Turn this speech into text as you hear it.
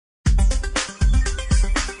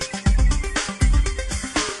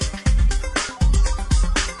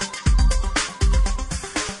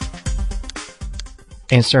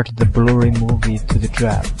Insert the Blu-ray movie to the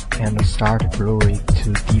drive and start Blu-ray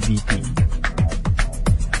to DVD.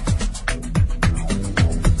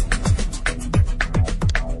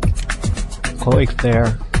 Click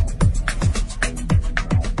there.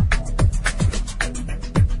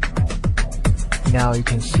 Now you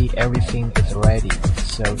can see everything is ready,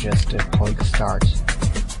 so just click Start.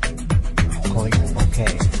 Click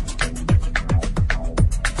OK.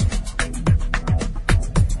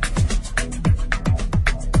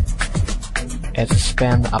 It's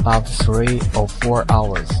spent about 3 or 4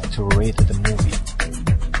 hours to read the movie.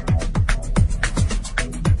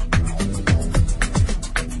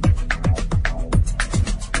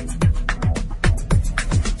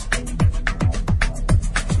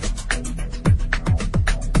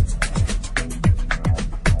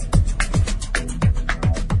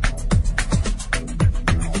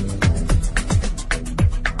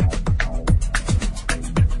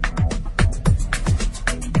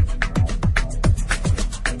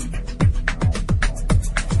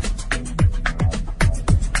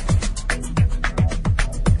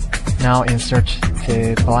 Now insert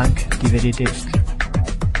the blank DVD disc.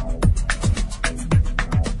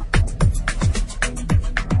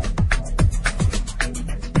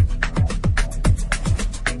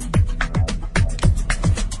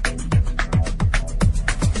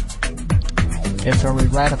 It's a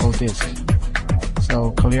rewritable disc,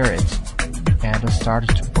 so clear it and start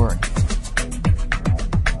to burn.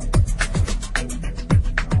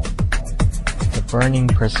 The burning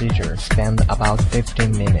procedure spans about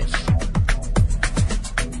 15 minutes.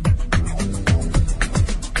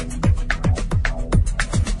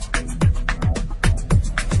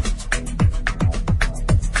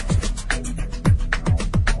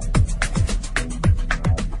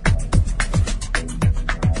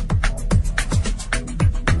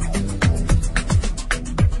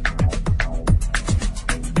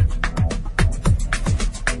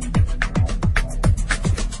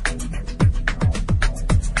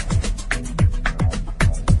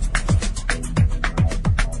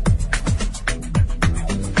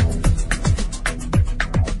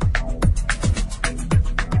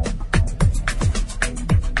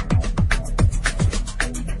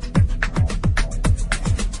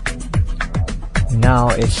 Now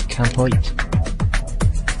it's complete.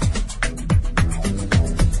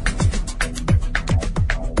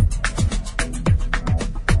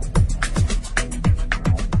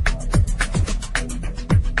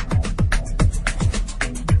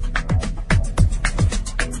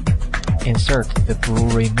 Insert the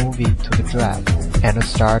Blu-ray movie to the drive and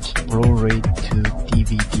start Blu-ray to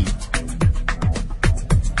DVD.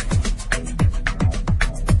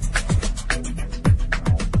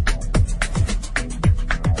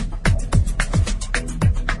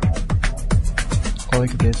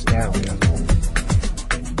 Click this area.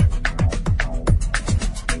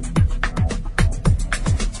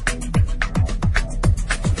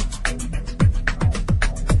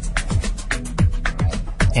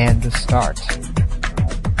 And start.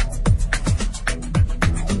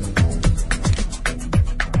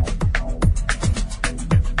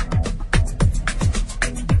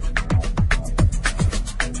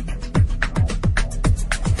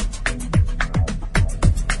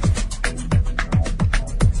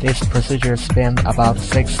 This procedure spans about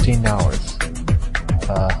 16 hours.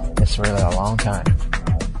 It's really a long time.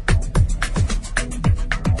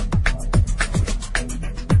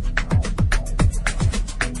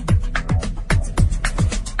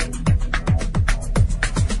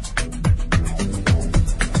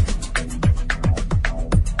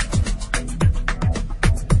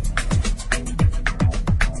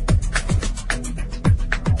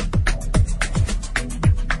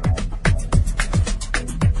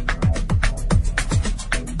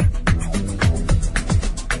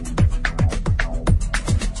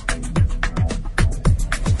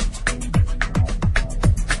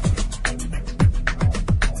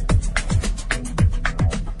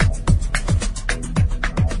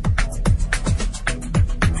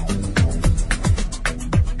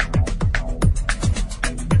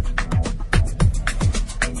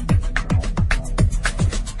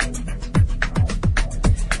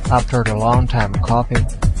 After the long time copying,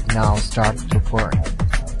 now start to burn.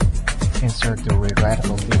 Insert the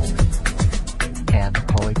rewritable disc and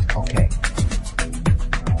click OK.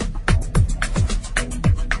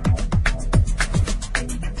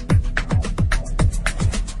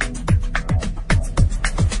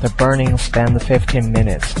 The burning spans 15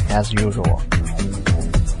 minutes as usual.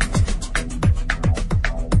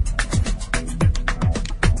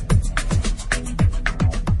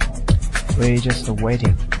 We're just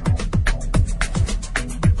waiting.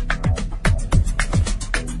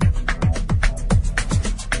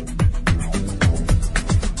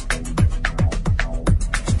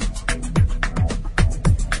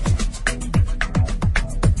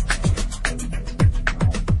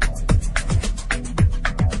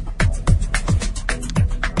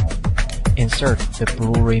 insert the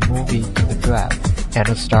Blu-ray movie to the drive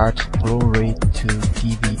and start Blu-ray to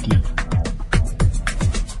DVD.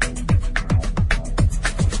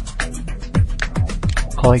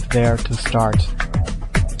 Click there to start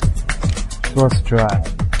source drive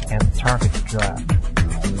and target drive.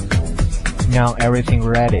 Now everything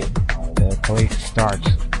ready. Click start.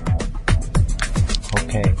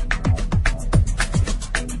 OK.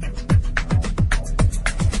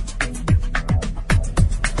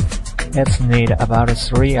 It's need about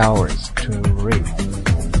 3 hours to read.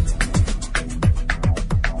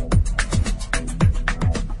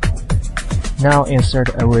 Now insert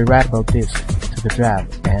a rewritable disk to the drive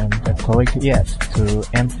and click Yes to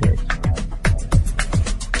empty it.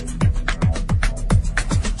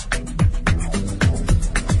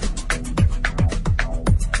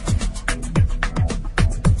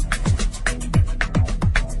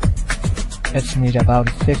 It's need about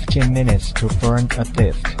 15 minutes to burn a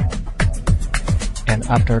disk. And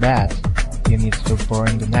after that, you need to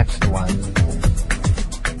burn the next one.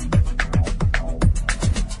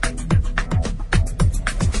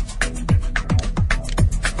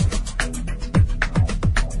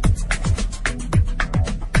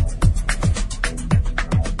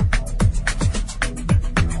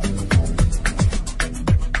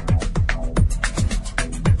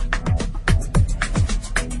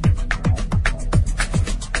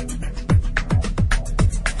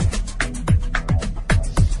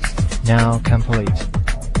 Now complete.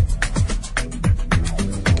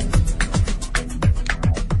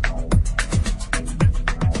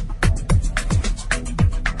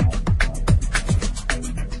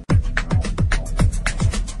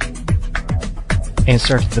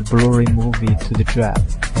 Insert the Blu-ray movie to the drive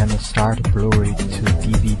and start Blu-ray to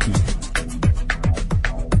DVD.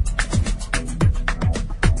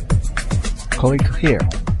 Click here.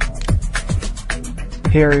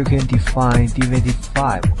 Here you can define DVD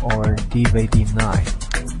 5 or DVD 9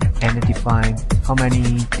 and define how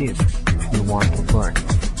many discs you want to burn.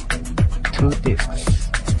 2 discs.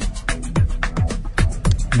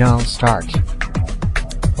 Now start.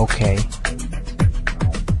 OK.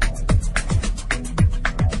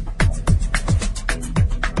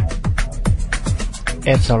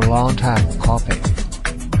 It's a long time copying.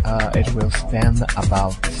 It will spend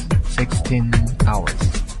about 16 hours.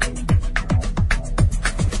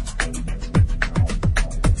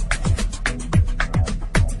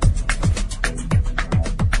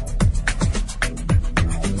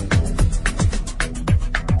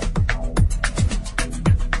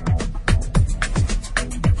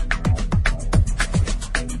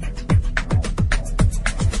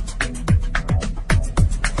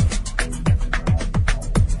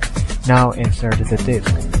 Now insert the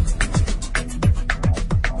disc.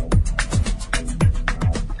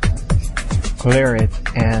 Clear it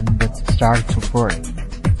and start to burn.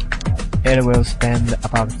 It will spend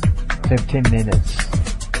about 15 minutes.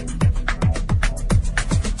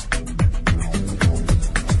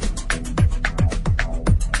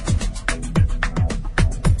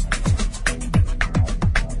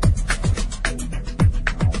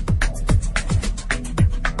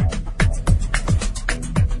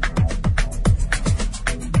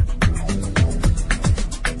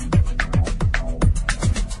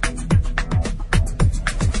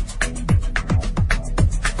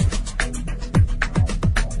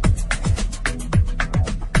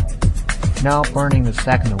 Now burning the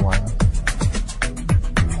second one.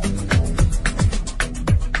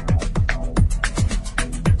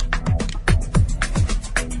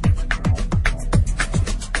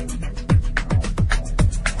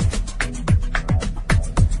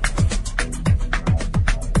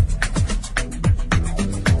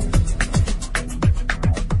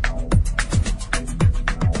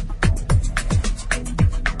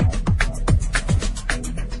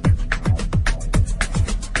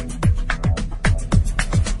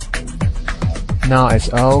 Now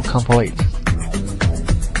it's all complete.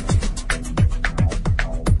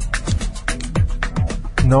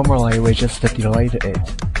 Normally we just delete it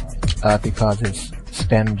because it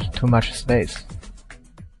spends too much space.